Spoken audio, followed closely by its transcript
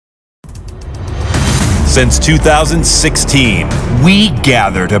Since 2016, we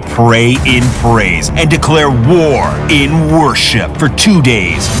gather to pray in praise and declare war in worship for 2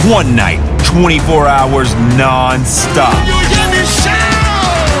 days, 1 night, 24 hours non-stop.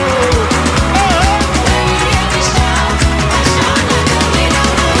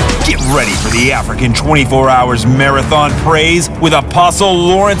 Get ready for the African 24 Hours Marathon Praise with Apostle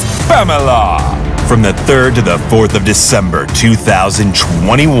Lawrence Famila. From the 3rd to the 4th of December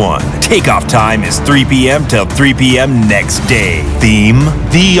 2021. Takeoff time is 3 p.m. till 3 p.m. next day. Theme,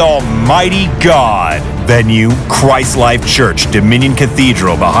 The Almighty God. Venue, Christ Life Church, Dominion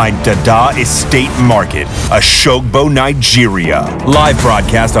Cathedral behind Dada Estate Market, Oshogbo, Nigeria. Live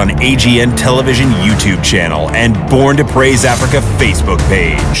broadcast on AGN Television YouTube channel and Born to Praise Africa Facebook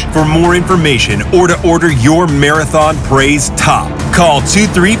page. For more information or to order your Marathon Praise Top, call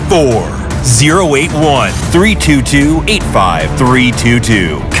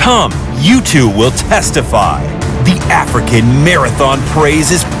 234-081-322-85322. Come, you too will testify. The African Marathon Praise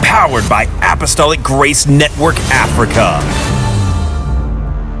is powered by Apostolic Grace Network Africa.